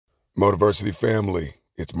Motiversity family,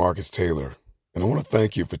 it's Marcus Taylor, and I want to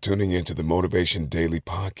thank you for tuning in to the Motivation Daily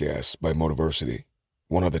Podcast by Motiversity,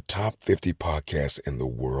 one of the top 50 podcasts in the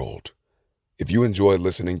world. If you enjoy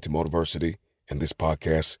listening to Motiversity and this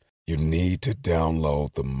podcast, you need to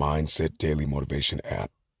download the Mindset Daily Motivation app.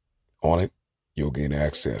 On it, you'll gain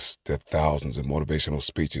access to thousands of motivational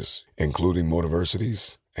speeches, including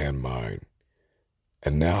Motiversity's and mine.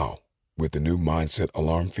 And now, with the new Mindset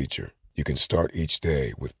Alarm feature, you can start each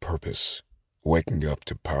day with purpose, waking up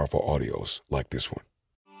to powerful audios like this one.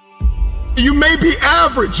 You may be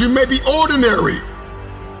average, you may be ordinary,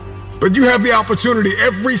 but you have the opportunity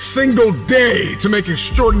every single day to make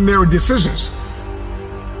extraordinary decisions.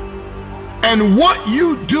 And what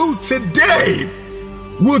you do today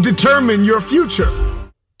will determine your future.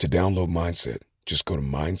 To download Mindset, just go to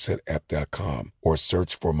mindsetapp.com or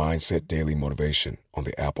search for Mindset Daily Motivation on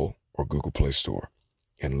the Apple or Google Play Store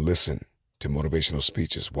and listen to motivational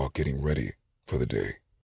speeches while getting ready for the day.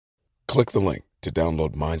 Click the link to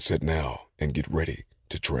download Mindset now and get ready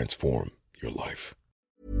to transform your life.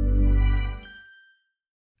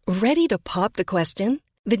 Ready to pop the question?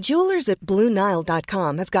 The jewelers at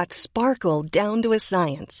BlueNile.com have got sparkle down to a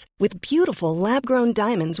science with beautiful lab-grown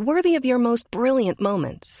diamonds worthy of your most brilliant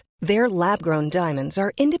moments. Their lab-grown diamonds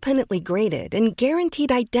are independently graded and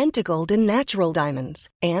guaranteed identical to natural diamonds,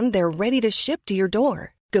 and they're ready to ship to your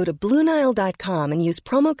door. Go to BlueNile.com and use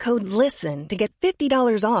promo code LISTEN to get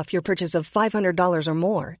 $50 off your purchase of $500 or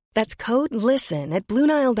more. That's code LISTEN at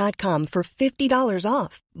BlueNile.com for $50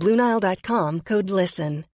 off. BlueNile.com, code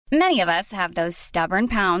LISTEN. Many of us have those stubborn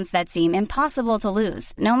pounds that seem impossible to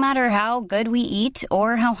lose, no matter how good we eat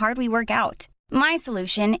or how hard we work out. My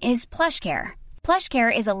solution is PlushCare.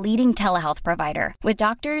 PlushCare is a leading telehealth provider with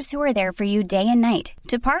doctors who are there for you day and night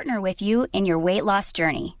to partner with you in your weight loss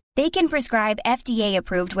journey. They can prescribe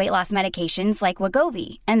FDA-approved weight loss medications like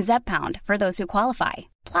Wegovy and Zepbound for those who qualify.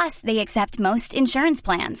 Plus, they accept most insurance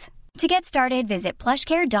plans. To get started, visit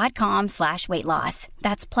plushcare.com/weightloss.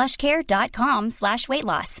 That's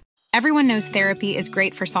plushcare.com/weightloss. Everyone knows therapy is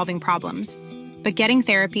great for solving problems, but getting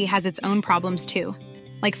therapy has its own problems too,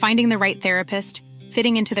 like finding the right therapist,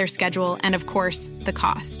 fitting into their schedule, and of course, the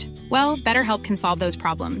cost. Well, BetterHelp can solve those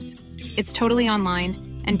problems. It's totally online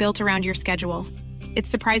and built around your schedule. It's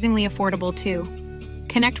surprisingly affordable too.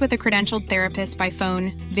 Connect with a credentialed therapist by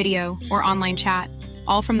phone, video, or online chat,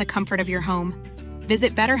 all from the comfort of your home.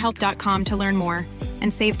 Visit BetterHelp.com to learn more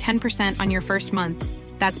and save 10% on your first month.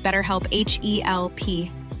 That's BetterHelp, H-E-L-P.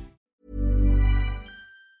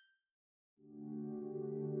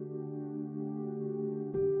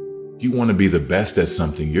 If you want to be the best at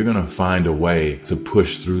something, you're going to find a way to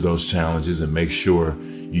push through those challenges and make sure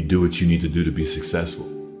you do what you need to do to be successful.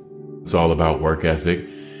 It's all about work ethic.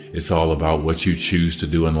 It's all about what you choose to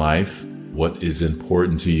do in life, what is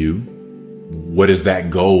important to you. What is that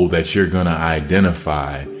goal that you're going to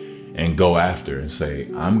identify and go after and say,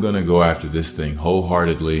 I'm going to go after this thing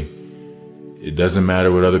wholeheartedly. It doesn't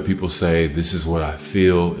matter what other people say. This is what I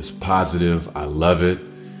feel. It's positive. I love it.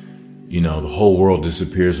 You know, the whole world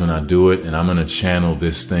disappears when I do it, and I'm going to channel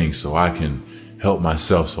this thing so I can help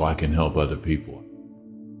myself, so I can help other people.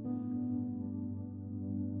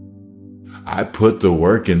 I put the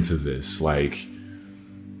work into this, like,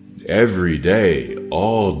 every day,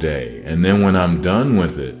 all day. And then when I'm done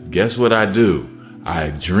with it, guess what I do? I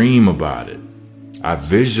dream about it. I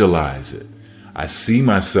visualize it. I see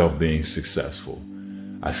myself being successful.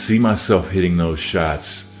 I see myself hitting those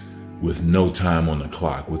shots with no time on the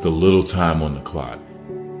clock, with a little time on the clock.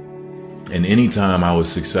 And anytime I was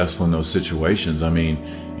successful in those situations, I mean,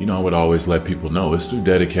 you know, I would always let people know it's through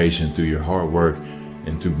dedication, through your hard work,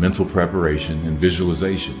 and through mental preparation and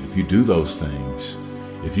visualization. If you do those things,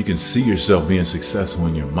 if you can see yourself being successful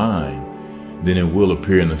in your mind, then it will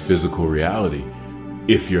appear in the physical reality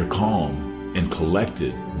if you're calm and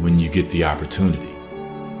collected when you get the opportunity.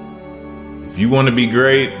 If you want to be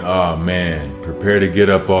great, oh man, prepare to get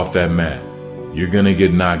up off that mat. You're going to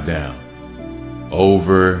get knocked down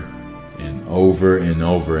over and over and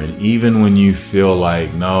over. And even when you feel like,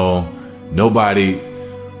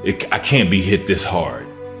 I can't be hit this hard.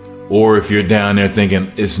 Or if you're down there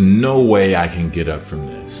thinking, there's no way I can get up from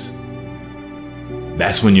this.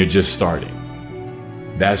 That's when you're just starting.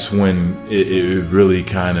 That's when it really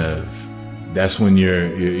that's when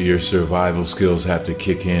your survival skills have to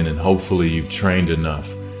kick in, and hopefully you've trained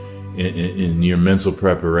enough in your mental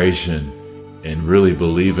preparation and really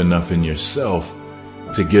believe enough in yourself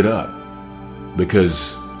to get up.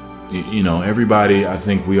 Because, you know, everybody, I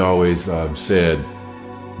think we always said,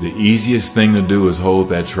 the easiest thing to do is hold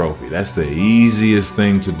that trophy. That's the easiest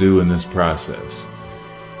thing to do in this process.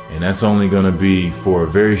 And that's only going to be for a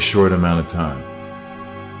very short amount of time.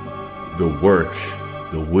 The work,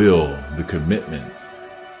 the will, the commitment.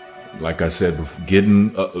 Like I said,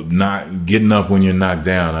 not getting up when you're knocked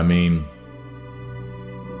down. I mean,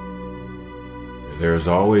 there's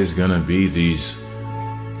always going to be these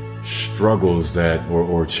struggles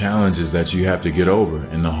or challenges that you have to get over.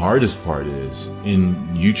 And the hardest part is,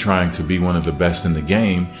 in you trying to be one of the best in the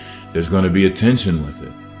game, there's going to be a tension with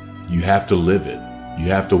it. You have to live it. You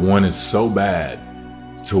have to want it so bad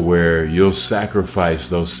to where you'll sacrifice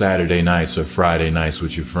those Saturday nights or Friday nights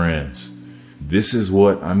with your friends. This is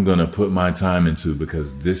what I'm going to put my time into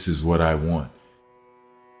because this is what I want.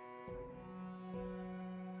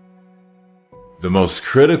 The most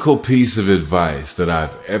critical piece of advice that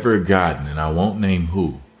I've ever gotten, and I won't name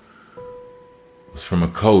who, was from a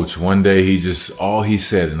coach. One day all he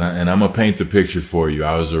said, and I'm going to paint the picture for you.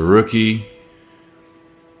 I was a rookie.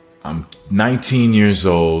 I'm 19 years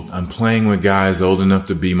old. I'm playing with guys old enough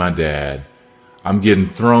to be my dad. I'm getting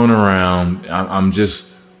thrown around.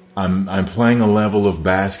 I'm playing a level of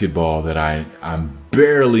basketball that I'm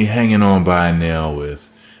barely hanging on by a nail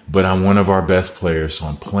with, but I'm one of our best players, so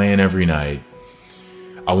I'm playing every night.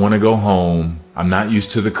 I want to go home. I'm not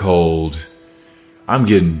used to the cold. I'm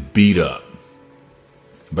getting beat up,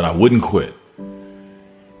 but I wouldn't quit.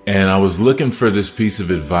 And I was looking for this piece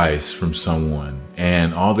of advice from someone,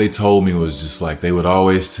 and all they told me was just like, they would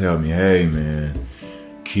always tell me, hey man,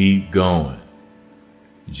 keep going.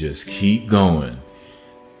 Just keep going.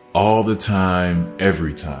 All the time,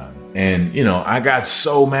 every time. And, I got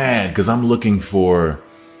so mad because I'm looking for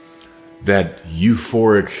that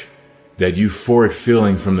euphoric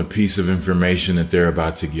feeling from the piece of information that they're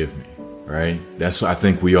about to give me, right? That's what I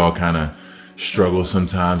think we all kind of struggle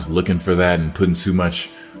sometimes, looking for that and putting too much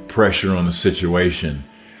pressure on the situation.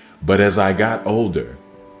 But as I got older,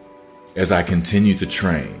 as I continued to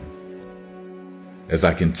train, as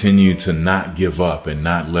I continued to not give up and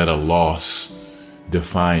not let a loss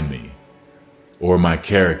define me or my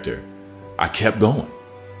character, I kept going.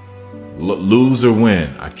 Lose or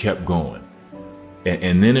win, I kept going.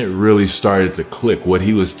 And then it really started to click. What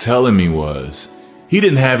he was telling me was, he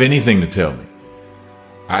didn't have anything to tell me.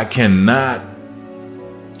 I cannot,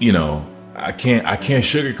 I can't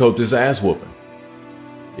sugarcoat this ass whooping.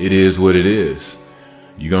 It is what it is.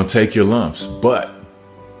 You're going to take your lumps. But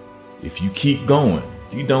if you keep going,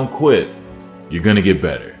 if you don't quit, you're going to get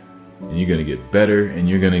better. And you're going to get better and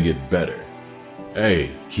you're going to get better.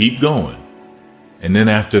 Hey, keep going. And then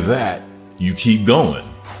after that, you keep going.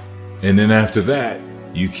 And then after that,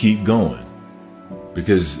 you keep going.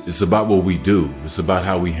 Because it's about what we do. It's about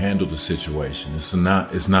how we handle the situation. It's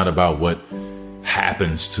not about what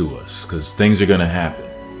happens to us, because things are going to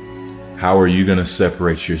happen. How are you going to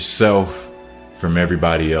separate yourself from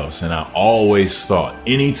everybody else? And I always thought,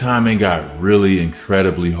 anytime it got really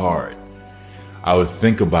incredibly hard, I would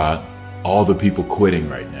think about all the people quitting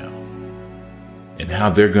right now and how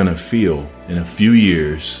they're going to feel in a few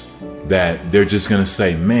years, that they're just going to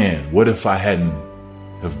say, man, what if I hadn't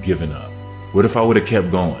have given up? What if I would have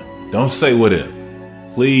kept going? Don't say what if.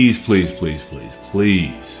 Please, please, please, please,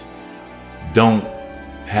 please. Don't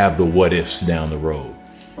have the what ifs down the road.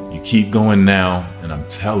 You keep going now, and I'm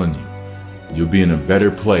telling you, you'll be in a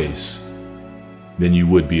better place than you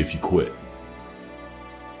would be if you quit.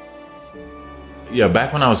 Yeah,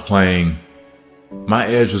 back when I was playing, my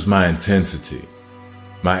edge was my intensity.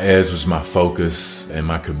 My edge was my focus and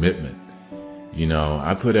my commitment.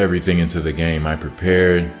 I put everything into the game. I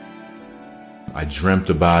prepared. I dreamt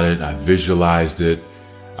about it. I visualized it.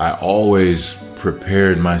 I always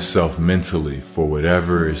prepared myself mentally for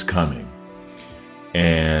whatever is coming.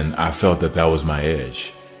 And I felt that was my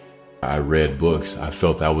edge. I read books. I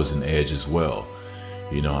felt that was an edge as well.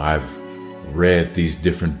 I've read these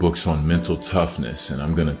different books on mental toughness, and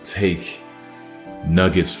I'm going to take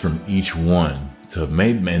nuggets from each one to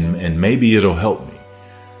maybe it'll help me,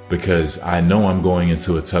 because I know I'm going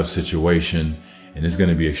into a tough situation and it's going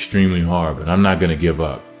to be extremely hard, but I'm not going to give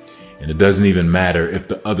up. And it doesn't even matter if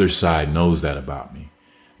the other side knows that about me.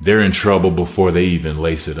 They're in trouble before they even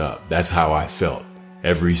lace it up. That's how I felt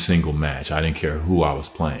every single match. I didn't care who I was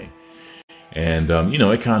playing. And,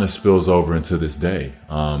 it kind of spills over into this day.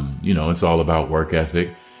 It's all about work ethic.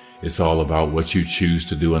 It's all about what you choose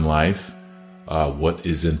to do in life, what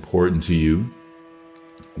is important to you.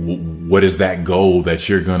 What is that goal that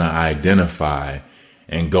you're going to identify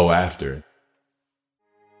and go after?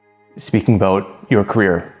 Speaking about your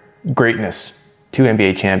career, greatness, 2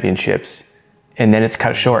 NBA championships, and then it's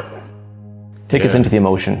cut short. Take us into the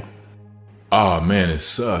emotion. Oh man, it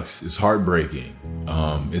sucks. It's heartbreaking.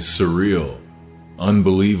 It's surreal,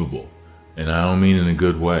 unbelievable. And I don't mean in a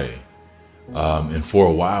good way. And for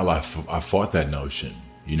a while, I fought that notion.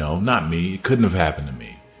 Not me. It couldn't have happened to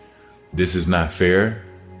me. This is not fair.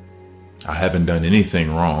 I haven't done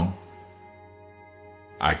anything wrong.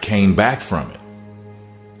 I came back from it.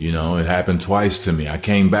 It happened twice to me. I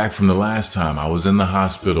came back from the last time. I was in the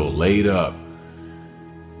hospital, laid up,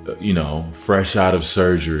 fresh out of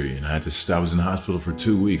surgery. And I was in the hospital for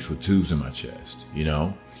 2 weeks with tubes in my chest,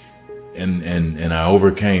 and I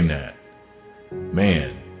overcame that.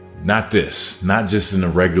 Man, not just in a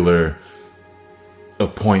regular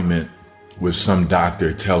appointment with some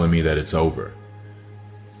doctor telling me that it's over.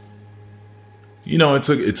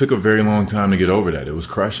 It took a very long time to get over that. It was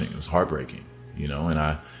crushing. It was heartbreaking, and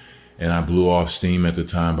I blew off steam at the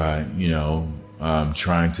time by,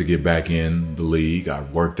 trying to get back in the league. I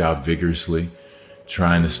worked out vigorously,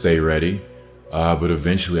 trying to stay ready. But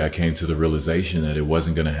eventually I came to the realization that it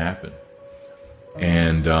wasn't going to happen.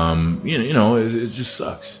 And, it just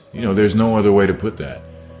sucks. There's no other way to put that.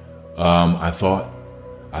 I thought,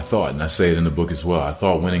 and I say it in the book as well, I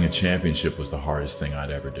thought winning a championship was the hardest thing I'd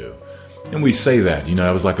ever do. And we say that,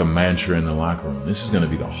 that was like a mantra in the locker room. This is going to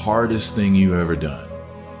be the hardest thing you've ever done.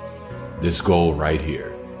 This goal right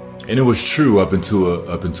here. And it was true up until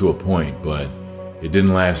a point, but it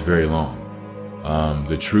didn't last very long.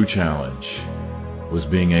 The true challenge was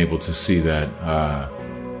being able to see that,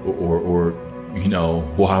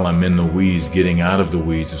 while I'm in the weeds, getting out of the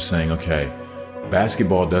weeds of saying, okay,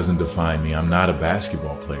 basketball doesn't define me. I'm not a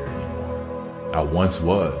basketball player anymore. I once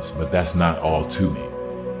was, but that's not all to me.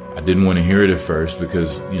 I didn't want to hear it at first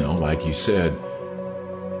because, like you said,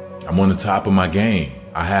 I'm on the top of my game.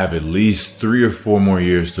 I have at least 3 or 4 more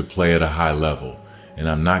years to play at a high level, and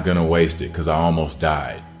I'm not going to waste it because I almost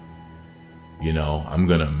died. I'm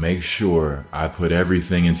going to make sure I put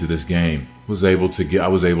everything into this game. I was able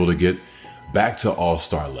to get back to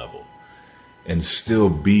all-star level and still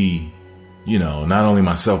be, not only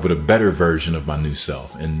myself, but a better version of my new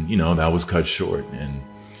self. And, that was cut short. And,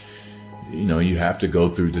 you have to go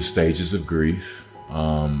through the stages of grief.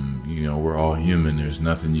 We're all human. There's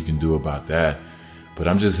nothing you can do about that. But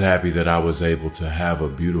I'm just happy that I was able to have a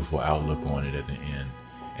beautiful outlook on it at the end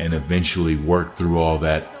and eventually work through all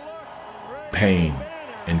that pain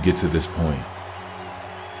and get to this point.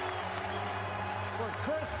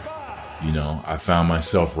 I found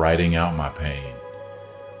myself writing out my pain.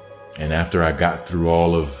 And after I got through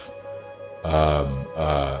all of,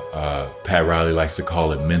 Pat Riley likes to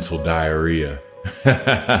call it mental diarrhea.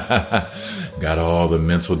 Got all the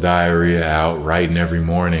mental diarrhea out, writing every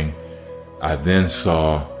morning. I then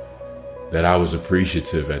saw that I was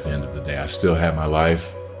appreciative at the end of the day. I still had my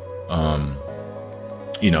life.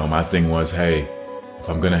 My thing was, hey, if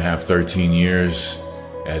I'm going to have 13 years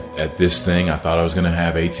at this thing, I thought I was going to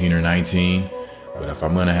have 18 or 19. But if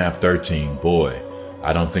I'm going to have 13, boy,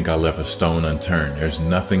 I don't think I left a stone unturned. There's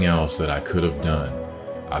nothing else that I could have done.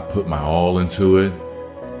 I put my all into it.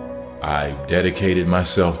 I dedicated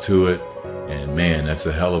myself to it. And man, that's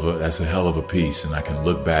a hell of a piece. And I can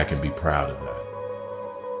look back and be proud of that.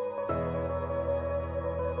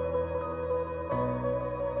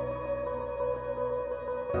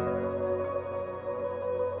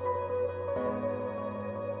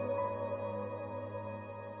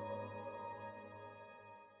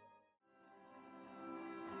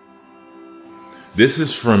 This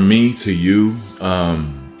is from me to you.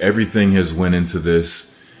 Everything has went into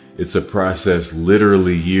this. It's a process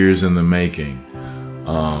literally years in the making.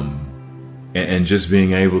 And just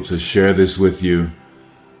being able to share this with you.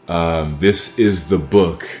 This is the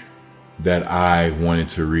book that I wanted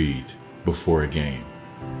to read before a game.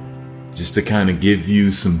 Just to kind of give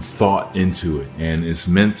you some thought into it. And it's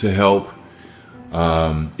meant to help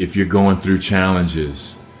if you're going through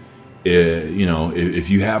challenges. If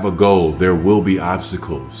you have a goal, there will be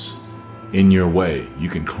obstacles in your way. You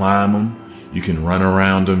can climb them, you can run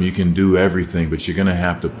around them, you can do everything, but you're going to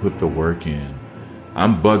have to put the work in.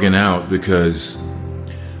 I'm bugging out because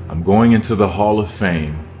I'm going into the Hall of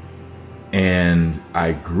Fame, and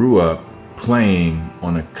I grew up playing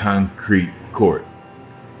on a concrete court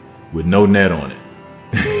with no net on it.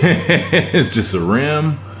 It's just a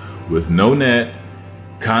rim with no net,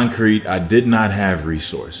 concrete. I did not have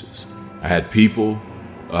resources. I had people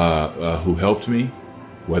who helped me,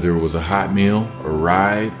 whether it was a hot meal, a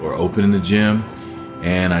ride, or opening the gym.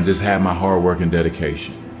 And I just had my hard work and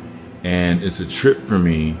dedication. And it's a trip for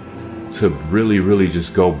me to really, really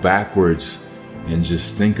just go backwards and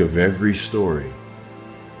just think of every story.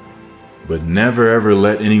 But never, ever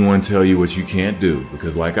let anyone tell you what you can't do.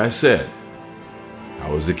 Because like I said, I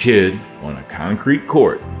was a kid on a concrete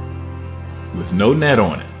court with no net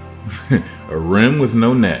on it. A rim with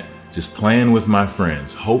no net. just playing with my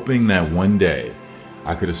friends, hoping that one day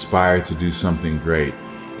I could aspire to do something great.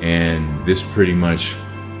 And this pretty much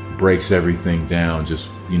breaks everything down, just,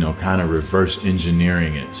 kind of reverse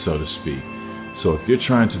engineering it, so to speak. So if you're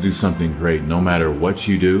trying to do something great, no matter what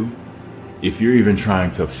you do, if you're even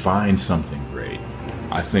trying to find something great,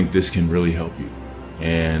 I think this can really help you.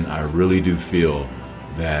 And I really do feel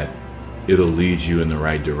that it'll lead you in the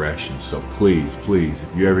right direction. So please,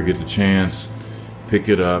 if you ever get the chance, pick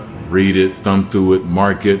it up, read it, thumb through it,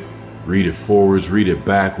 mark it, read it forwards, read it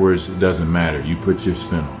backwards. It doesn't matter. You put your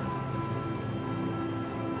spin on it.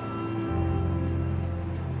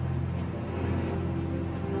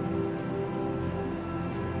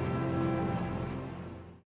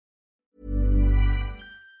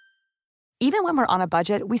 Even when we're on a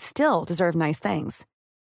budget, we still deserve nice things.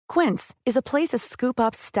 Quince is a place to scoop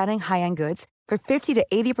up stunning high-end goods for 50 to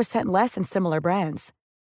 80% less than similar brands.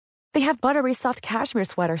 They have buttery soft cashmere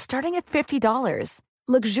sweaters starting at $50,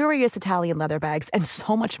 luxurious Italian leather bags, and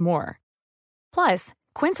so much more. Plus,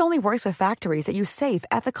 Quince only works with factories that use safe,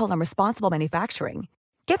 ethical, and responsible manufacturing.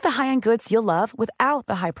 Get the high-end goods you'll love without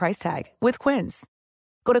the high price tag with Quince.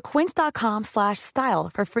 Go to quince.com/style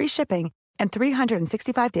for free shipping and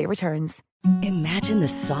 365-day returns. Imagine the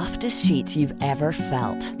softest sheets you've ever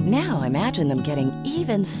felt. Now imagine them getting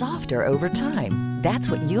even softer over time.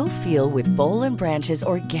 That's what you'll feel with Boll & Branch's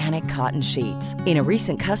organic cotton sheets. In a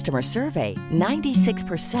recent customer survey,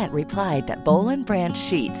 96% replied that Boll & Branch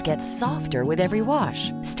sheets get softer with every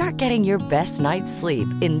wash. Start getting your best night's sleep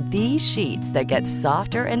in these sheets that get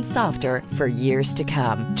softer and softer for years to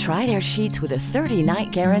come. Try their sheets with a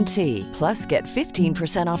 30-night guarantee. Plus, get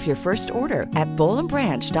 15% off your first order at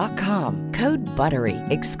bollandbranch.com. Code BUTTERY.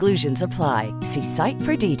 Exclusions apply. See site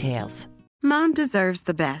for details. Mom deserves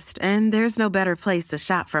the best, and there's no better place to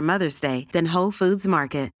shop for Mother's Day than Whole Foods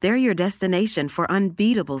Market. They're your destination for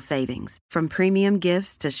unbeatable savings, from premium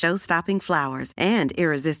gifts to show-stopping flowers and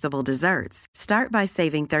irresistible desserts. Start by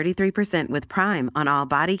saving 33% with Prime on all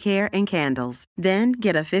body care and candles. Then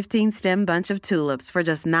get a 15-stem bunch of tulips for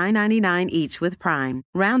just $9.99 each with Prime.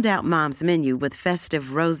 Round out Mom's menu with festive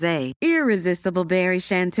rosé, irresistible berry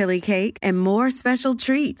chantilly cake, and more special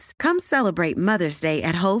treats. Come celebrate Mother's Day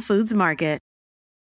at Whole Foods Market.